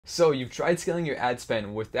So you've tried scaling your ad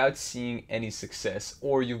spend without seeing any success,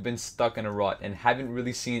 or you've been stuck in a rut and haven't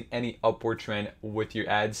really seen any upward trend with your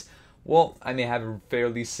ads. Well, I may have a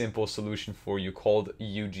fairly simple solution for you called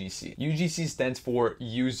UGC. UGC stands for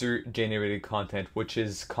user generated content, which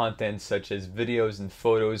is content such as videos and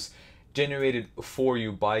photos generated for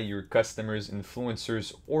you by your customers,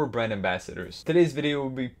 influencers, or brand ambassadors. Today's video will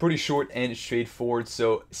be pretty short and straightforward,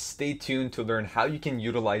 so stay tuned to learn how you can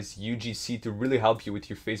utilize UGC to really help you with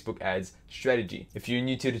your Facebook ads strategy. If you're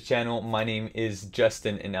new to the channel, my name is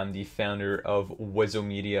Justin and I'm the founder of Wizo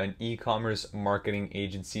Media, an e-commerce marketing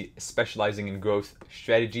agency specializing in growth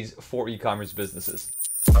strategies for e-commerce businesses.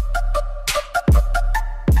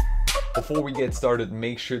 Before we get started,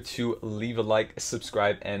 make sure to leave a like,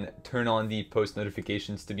 subscribe, and turn on the post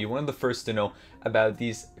notifications to be one of the first to know about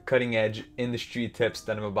these cutting edge industry tips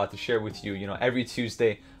that I'm about to share with you, every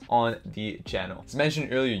Tuesday on the channel. As mentioned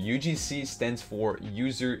earlier, UGC stands for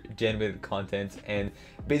user generated content, and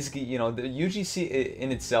basically, the UGC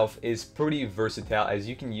in itself is pretty versatile, as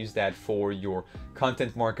you can use that for your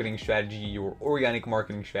content marketing strategy, your organic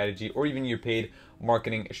marketing strategy, or even your paid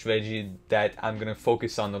marketing strategy that I'm going to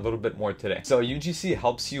focus on a little bit more today. So UGC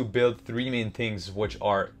helps you build three main things, which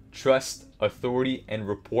are trust, authority, and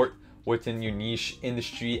rapport within your niche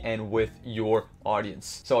industry and with your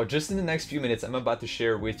audience. So just in the next few minutes, I'm about to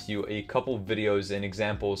share with you a couple videos and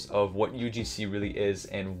examples of what UGC really is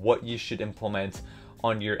and what you should implement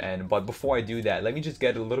on your end. But before I do that, let me just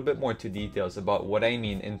get a little bit more to details about what I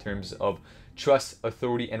mean in terms of trust,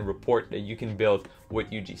 authority, and rapport that you can build with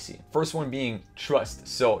UGC. First one being trust.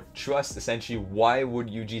 So trust, essentially, why would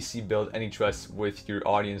UGC build any trust with your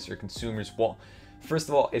audience or consumers? Well, first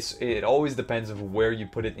of all, it always depends on where you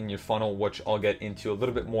put it in your funnel, which I'll get into a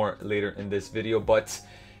little bit more later in this video. But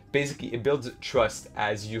basically, it builds trust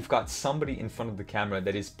as you've got somebody in front of the camera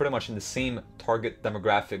that is pretty much in the same target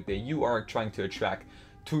demographic that you are trying to attract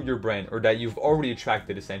to your brand, or that you've already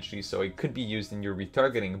attracted, essentially. So it could be used in your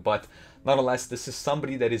retargeting, but nonetheless, this is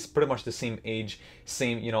somebody that is pretty much the same age,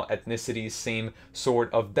 same ethnicity, same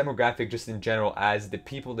sort of demographic just in general as the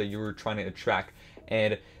people that you were trying to attract.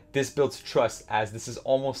 And this builds trust, as this is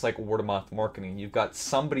almost like word of mouth marketing. You've got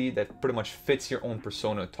somebody that pretty much fits your own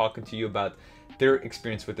persona talking to you about their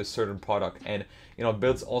experience with a certain product, and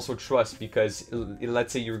builds also trust because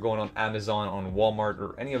let's say you're going on Amazon, on Walmart,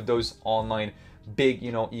 or any of those online big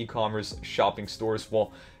e-commerce shopping stores.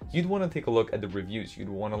 Well, you'd want to take a look at the reviews. You'd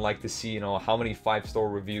want to like to see how many 5-star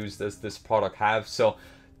reviews does this product have. So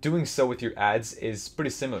doing so with your ads is pretty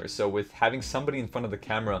similar. So with having somebody in front of the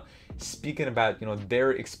camera speaking about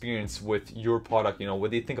their experience with your product, what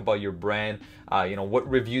they think about your brand, what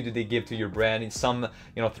review did they give to your brand, and some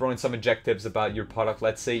throw in some adjectives about your product.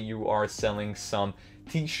 Let's say you are selling some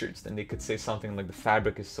t-shirts, then they could say something like the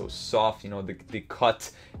fabric is so soft, the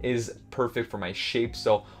cut is perfect for my shape.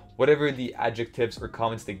 So whatever the adjectives or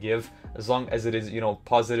comments they give, as long as it is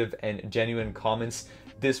positive and genuine comments,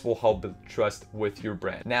 this will help build trust with your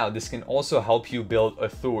brand. Now, this can also help you build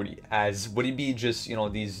authority, as would it be just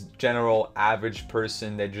these general average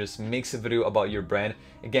person that just makes a video about your brand?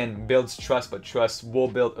 Again, builds trust, but trust will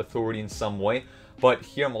build authority in some way. But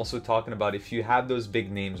here I'm also talking about if you have those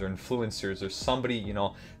big names or influencers or somebody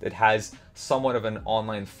that has somewhat of an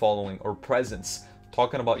online following or presence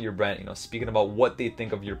talking about your brand, speaking about what they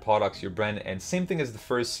think of your products, your brand. And same thing as the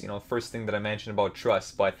first thing that I mentioned about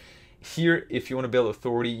trust. But here, if you want to build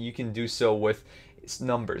authority, you can do so with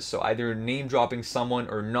numbers. So either name dropping someone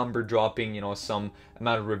or number dropping some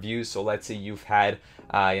amount of reviews. So let's say you've had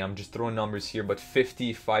I'm just throwing numbers here, but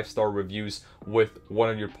 50 5-star reviews with one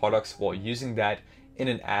of your products. Well, using that in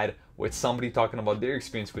an ad with somebody talking about their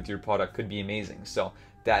experience with your product could be amazing. So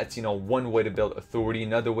that's one way to build authority.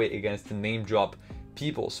 Another way, again, is to name drop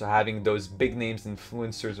people. So having those big names,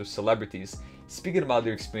 influencers, or celebrities speaking about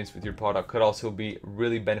their experience with your product could also be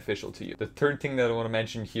really beneficial to you. The third thing that I want to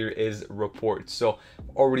mention here is rapport. So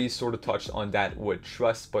already sort of touched on that with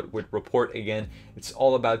trust, but with rapport, again, it's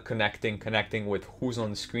all about connecting with who's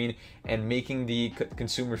on the screen and making the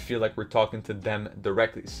consumer feel like we're talking to them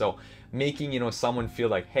directly. So making someone feel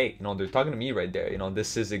like, hey, they're talking to me right there.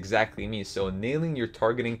 This is exactly me. So nailing your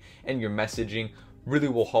targeting and your messaging really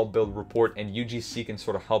will help build rapport, and UGC can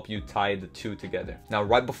sort of help you tie the two together. Now,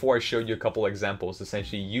 right before I showed you a couple examples,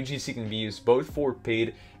 essentially UGC can be used both for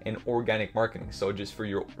paid and organic marketing. So just for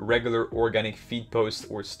your regular organic feed post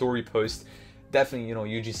or story post, definitely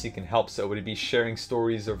UGC can help. So would it be sharing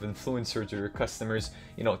stories of influencers or your customers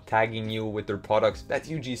tagging you with their products? That's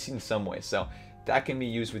UGC in some way. So that can be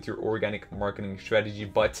used with your organic marketing strategy.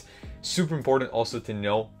 But super important also to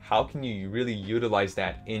know, how can you really utilize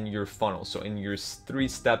that in your funnel? So in your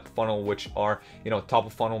 3-step funnel, which are, top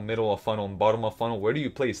of funnel, middle of funnel, and bottom of funnel, where do you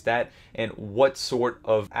place that, and what sort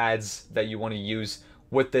of ads that you want to use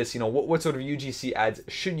with this? What sort of UGC ads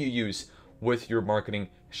should you use with your marketing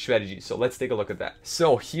strategy? So let's take a look at that.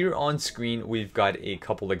 So here on screen, we've got a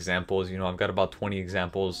couple examples. I've got about 20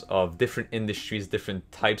 examples of different industries,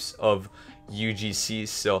 different types of UGC.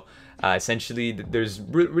 So essentially, there's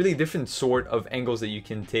really different sort of angles that you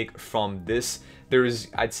can take from this. There's,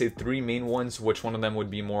 I'd say, 3 main ones, which one of them would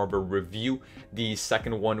be more of a review. The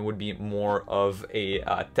second one would be more of a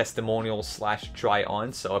testimonial / try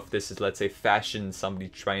on. So if this is, let's say, fashion, somebody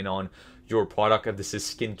trying on your product. If this is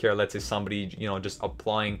skincare, let's say somebody, just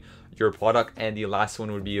applying your product. And the last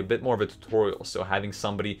one would be a bit more of a tutorial. So having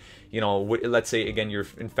somebody, let's say, again, you're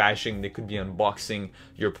in fashion, they could be unboxing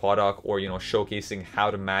your product, or, showcasing how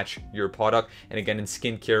to match your product. And again, in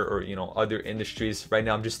skincare or, other industries, right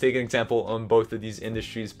now, I'm just taking an example on both of these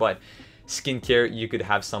industries, but skincare, you could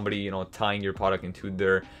have somebody, tying your product into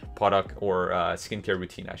their product or skincare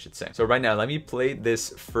routine, I should say. So right now, let me play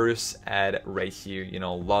this first ad right here.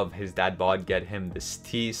 Love his dad bod, get him this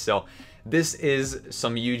tea. So this is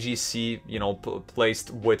some UGC,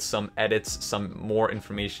 placed with some edits, some more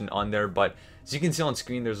information on there. But as you can see on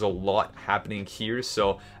screen, there's a lot happening here.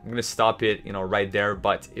 So I'm gonna stop it, right there.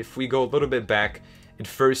 But if we go a little bit back, at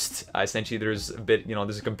first, essentially, there's a bit,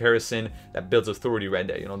 there's a comparison that builds authority right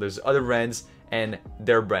there. There's other brands and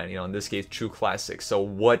their brand, in this case, True Classic. So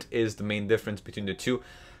what is the main difference between the two?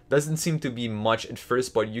 Doesn't seem to be much at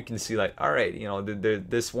first, but you can see, like, all right,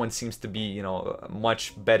 this one seems to be, a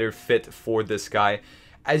much better fit for this guy.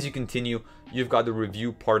 As you continue, you've got the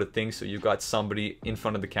review part of things. So you've got somebody in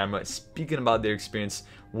front of the camera speaking about their experience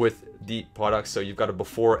with the product. So you've got a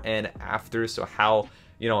before and after. So how,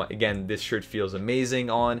 again, this shirt feels amazing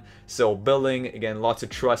on. So building, again, lots of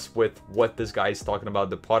trust with what this guy is talking about,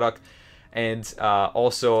 the product. And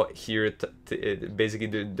also here,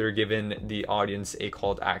 basically, they're giving the audience a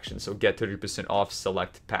call to action. So get 30% off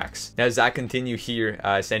select packs. Now, as I continue here,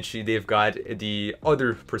 essentially, they've got the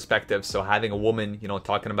other perspective. So having a woman,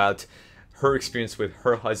 talking about her experience with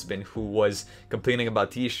her husband, who was complaining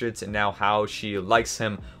about t-shirts, and now how she likes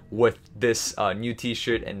him with this new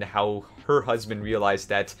t-shirt, and how her husband realized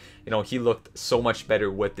that, he looked so much better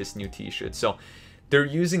with this new t-shirt. So they're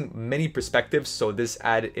using many perspectives. So this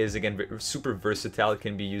ad is, again, super versatile. It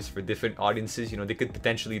can be used for different audiences. They could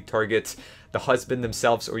potentially target the husband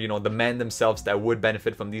themselves, or, the men themselves that would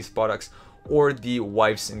benefit from these products, or the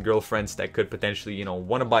wives and girlfriends that could potentially,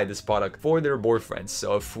 want to buy this product for their boyfriends.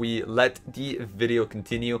 So if we let the video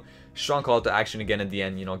continue, strong call to action again at the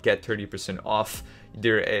end, get 30% off.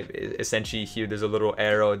 There, essentially, here there's a little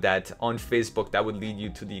arrow that on Facebook that would lead you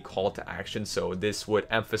to the call to action. So this would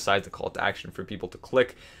emphasize the call to action for people to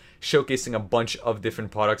click, showcasing a bunch of different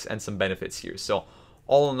products and some benefits here. So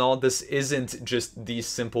all in all, this isn't just the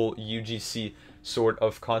simple UGC sort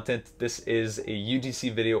of content. This is a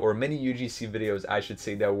UGC video, or many UGC videos, I should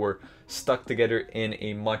say, that were stuck together in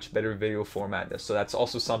a much better video format. So that's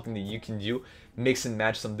also something that you can do, mix and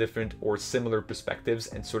match some different or similar perspectives,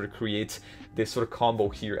 and sort of create this sort of combo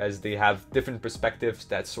here, as they have different perspectives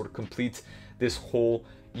that sort of complete this whole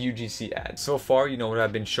UGC ad. So far, what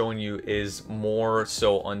I've been showing you is more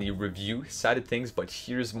so on the review side of things, but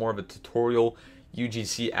here's more of a tutorial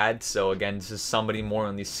UGC ad. So again, this is somebody more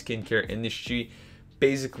on the skincare industry,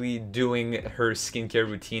 basically doing her skincare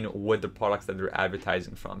routine with the products that they're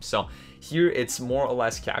advertising from. So here it's more or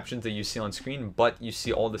less captions that you see on screen, but you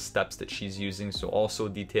see all the steps that she's using. So also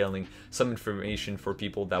detailing some information for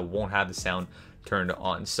people that won't have the sound turned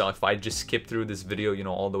on. So if I just skip through this video,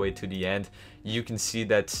 all the way to the end, you can see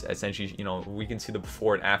that essentially, we can see the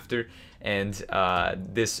before and after. And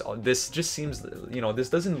this just seems, this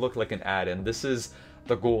doesn't look like an ad, and this is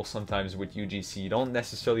the goal sometimes with UGC. You don't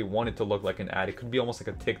necessarily want it to look like an ad. It could be almost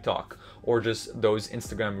like a TikTok, or just those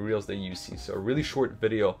Instagram reels that you see. So a really short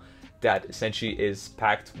video that essentially is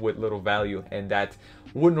packed with little value, and that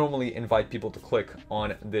would normally invite people to click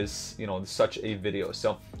on this, such a video.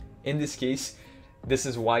 So in this case, this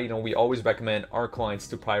is why, we always recommend our clients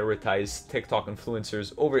to prioritize TikTok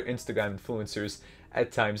influencers over Instagram influencers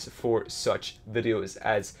at times for such videos,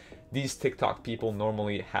 as these TikTok people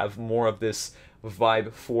normally have more of this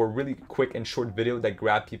vibe for really quick and short video that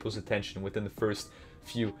grab people's attention within the first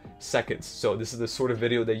few seconds. So this is the sort of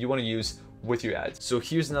video that you want to use with your ads. So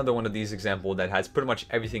here's another one of these examples that has pretty much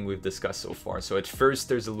everything we've discussed so far. So at first,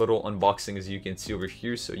 there's a little unboxing, as you can see over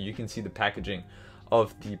here. So you can see the packaging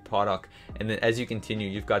of the product. And then as you continue,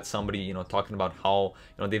 you've got somebody, you know, talking about how,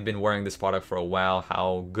 you know, they've been wearing this product for a while,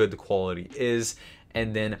 how good the quality is.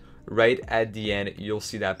 And then right at the end, you'll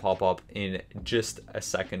see that pop up in just a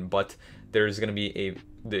second, but there's going to be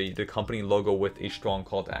the company logo with a strong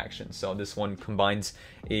call to action. So this one combines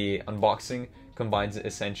a unboxing, combines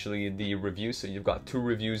essentially the review. So you've got 2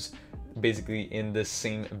 reviews basically in the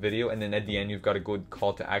same video, and then at the end you've got a good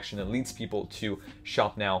call to action that leads people to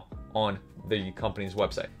shop now on the company's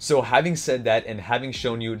website. So having said that, and having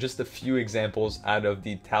shown you just a few examples out of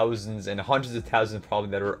the thousands and hundreds of thousands probably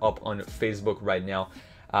that are up on Facebook right now,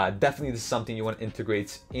 definitely this is something you want to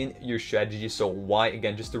integrate in your strategy. So why?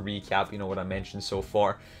 Again, just to recap, you know, what I mentioned so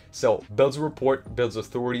far. So builds a rapport, builds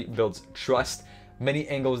authority, builds trust. Many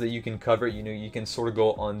angles that you can cover. You know, you can sort of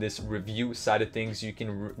go on this review side of things. You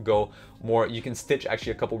can go more, you can stitch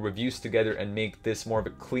actually a couple reviews together and make this more of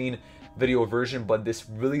a clean video version, but this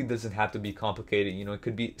really doesn't have to be complicated. You know, it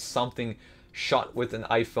could be something shot with an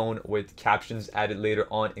iPhone with captions added later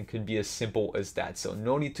on. It could be as simple as that. So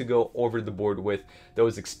no need to go over the board with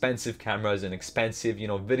those expensive cameras and expensive, you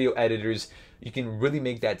know, video editors. You can really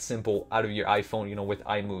make that simple out of your iPhone, you know, with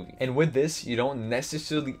iMovie. And with this, you don't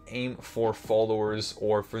necessarily aim for followers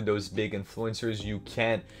or for those big influencers. You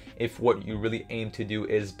can, if what you really aim to do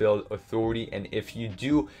is build authority. And if you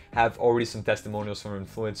do have already some testimonials from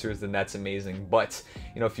influencers, then that's amazing. But,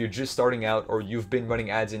 you know, if you're just starting out or you've been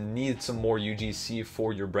running ads and need some more UGC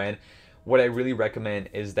for your brand, what I really recommend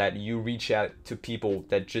is that you reach out to people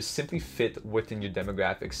that just simply fit within your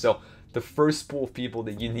demographics. So the first pool of people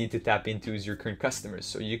that you need to tap into is your current customers.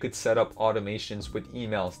 So you could set up automations with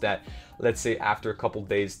emails that, let's say after a couple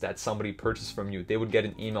days that somebody purchased from you, they would get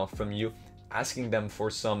an email from you asking them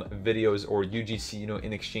for some videos or UGC, you know,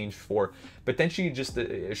 in exchange for potentially just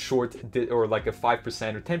a short or like a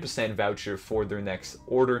 5% or 10% voucher for their next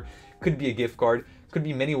order. Could be a gift card, could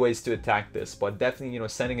be many ways to attack this, but definitely, you know,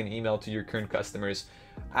 sending an email to your current customers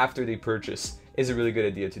after they purchase is a really good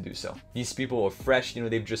idea to do so. These people are fresh, you know,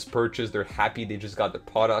 they've just purchased, they're happy, they just got the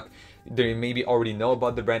product, they maybe already know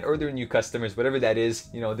about the brand or they're new customers, whatever that is,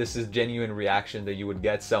 you know, this is genuine reaction that you would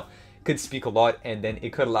get. So it could speak a lot, and then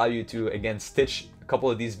it could allow you to, again, stitch a couple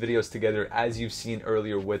of these videos together as you've seen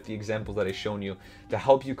earlier with the examples that I've shown you to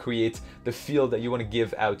help you create the feel that you want to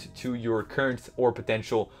give out to your current or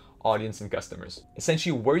potential audience and customers.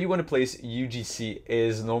 Essentially, where you want to place UGC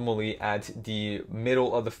is normally at the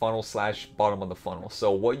middle of the funnel / bottom of the funnel.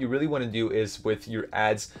 So what you really want to do is with your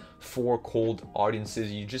ads for cold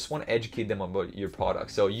audiences, you just want to educate them about your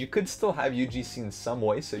product. So you could still have UGC in some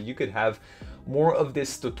way. So you could have more of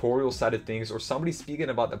this tutorial side of things, or somebody speaking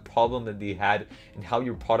about the problem that they had and how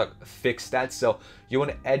your product fixed that. So you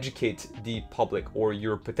want to educate the public or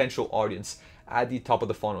your potential audience at the top of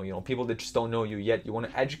the funnel, you know, people that just don't know you yet. You want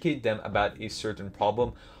to educate them about a certain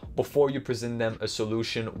problem before you present them a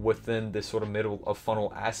solution within this sort of middle of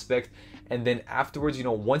funnel aspect. And then afterwards, you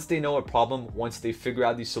know, once they know a problem, once they figure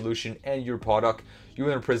out the solution and your product, you're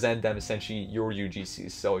going to present them essentially your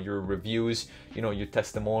UGCs. So your reviews, you know, your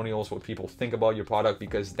testimonials, what people think about your product,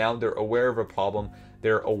 because now they're aware of a problem,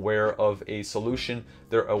 they're aware of a solution,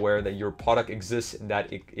 they're aware that your product exists and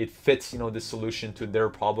that it fits, you know, the solution to their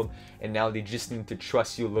problem. And now they just need to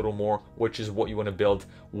trust you a little more, which is what you want to build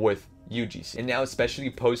with UGC. And now, especially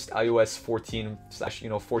post iOS 14 /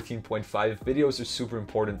 14.5, videos are super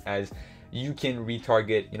important, as you can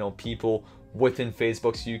retarget, you know, people within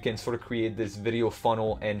Facebook. So you can sort of create this video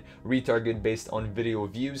funnel and retarget based on video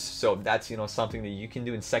views. So that's, you know, something that you can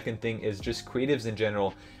do. And second thing is just creatives in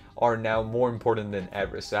general are now more important than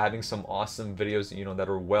ever. So having some awesome videos, you know, that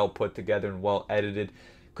are well put together and well edited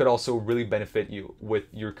could also really benefit you with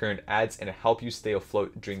your current ads and help you stay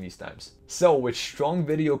afloat during these times. So with strong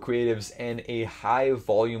video creatives and a high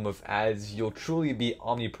volume of ads, you'll truly be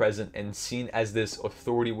omnipresent and seen as this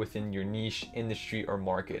authority within your niche, industry, or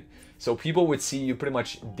market. So people would see you pretty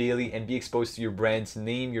much daily and be exposed to your brand's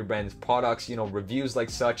name, your brand's products, you know, reviews like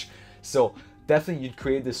such. So definitely you'd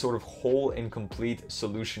create this sort of whole and complete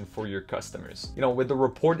solution for your customers. You know, with the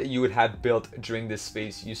report that you would have built during this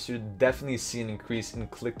phase, you should definitely see an increase in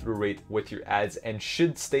click-through rate with your ads, and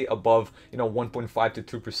should stay above, you know, 1.5 to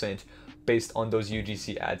 2% based on those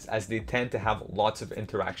UGC ads, as they tend to have lots of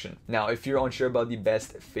interaction. Now, if you're unsure about the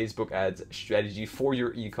best Facebook ads strategy for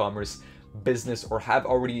your e-commerce business, or have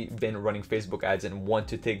already been running Facebook ads and want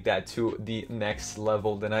to take that to the next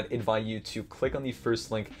level, then I'd invite you to click on the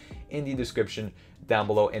first link in the description down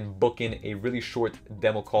below and book in a really short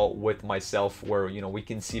demo call with myself where, you know, we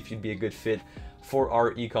can see if you'd be a good fit for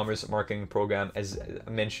our e-commerce marketing program. As I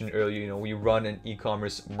mentioned earlier, you know, we run an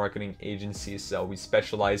e-commerce marketing agency, so we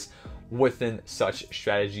specialize within such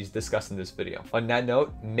strategies discussed in this video. On that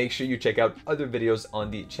note, make sure you check out other videos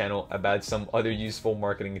on the channel about some other useful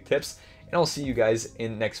marketing tips, and I'll see you guys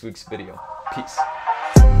in next week's video. Peace.